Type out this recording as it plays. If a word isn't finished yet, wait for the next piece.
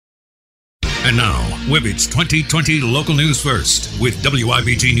And now, Wibbage 2020 Local News First with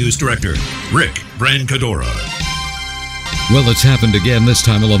WIBG News Director Rick Brancadora. Well, it's happened again, this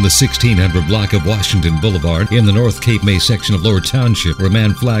time along the 1600 block of Washington Boulevard in the North Cape May section of Lower Township, where a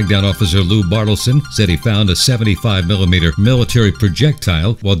man flagged down Officer Lou Bartleson said he found a 75mm military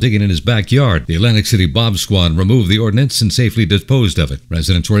projectile while digging in his backyard. The Atlantic City Bob Squad removed the ordnance and safely disposed of it.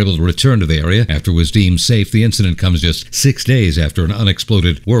 Residents were able to return to the area after it was deemed safe. The incident comes just 6 days after an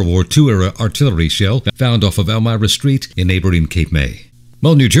unexploded World War II-era artillery shell found off of Elmira Street in neighboring Cape May.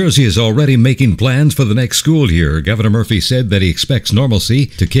 Well, New Jersey is already making plans for the next school year. Governor Murphy said that he expects normalcy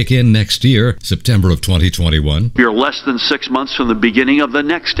to kick in next year, September of 2021. We are less than 6 months from the beginning of the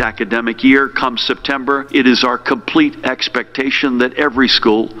next academic year. Come September, it is our complete expectation that every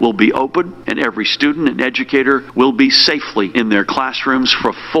school will be open and every student and educator will be safely in their classrooms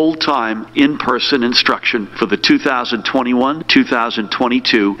for full-time in-person instruction for the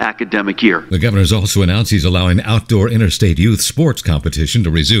 2021-2022 academic year. The governor has also announced he's allowing outdoor interstate youth sports competition to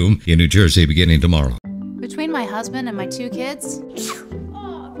resume in New Jersey beginning tomorrow. Between my husband and my 2 kids,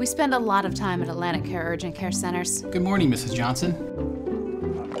 we spend a lot of time at Atlantic Care Urgent Care Centers. Good morning, Mrs. Johnson.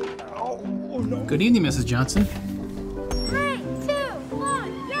 Good evening, Mrs. Johnson. 3, 2,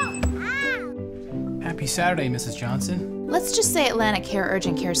 1, go! Happy Saturday, Mrs. Johnson. Let's just say Atlantic Care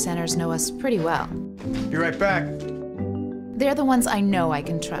Urgent Care Centers know us pretty well. Be right back. They're the ones I know I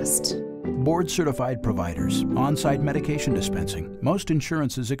can trust. Board-certified providers, on-site medication dispensing, most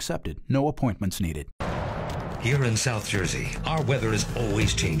insurances accepted, no appointments needed. Here in South Jersey, our weather is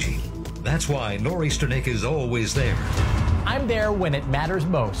always changing. That's why Nor'easter Nick is always there. I'm there when it matters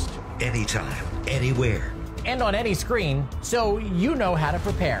most. Anytime, anywhere. And on any screen, so you know how to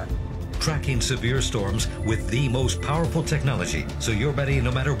prepare. Tracking severe storms with the most powerful technology, so you're ready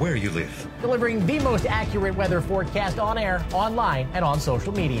no matter where you live. Delivering the most accurate weather forecast on air, online, and on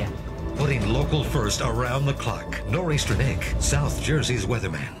social media. Putting local first around the clock. Nor'easter Nick, South Jersey's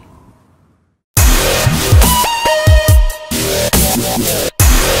weatherman.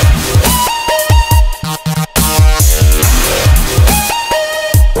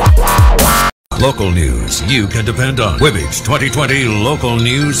 Local news you can depend on. Wibbage 2020 Local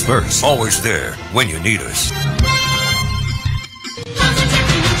News First. Always there when you need us.